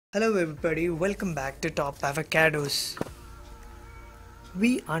Hello everybody, welcome back to Top Avocados.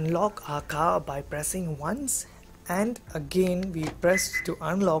 We unlock our car by pressing once and again we press to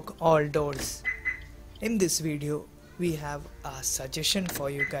unlock all doors. In this video, we have a suggestion for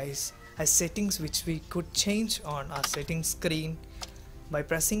you guys as settings which we could change on our settings screen by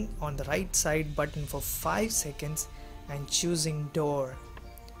pressing on the right side button for 5 seconds and choosing door.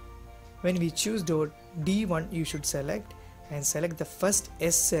 When we choose door, D1 you should select and select the first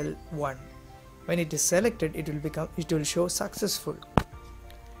SL1. When it is selected, it will show successful.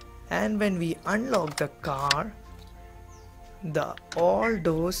 And when we unlock the car, the all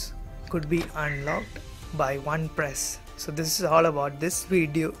doors could be unlocked by one press. So this is all about this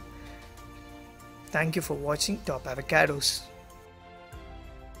video. Thank you for watching Top Avocados.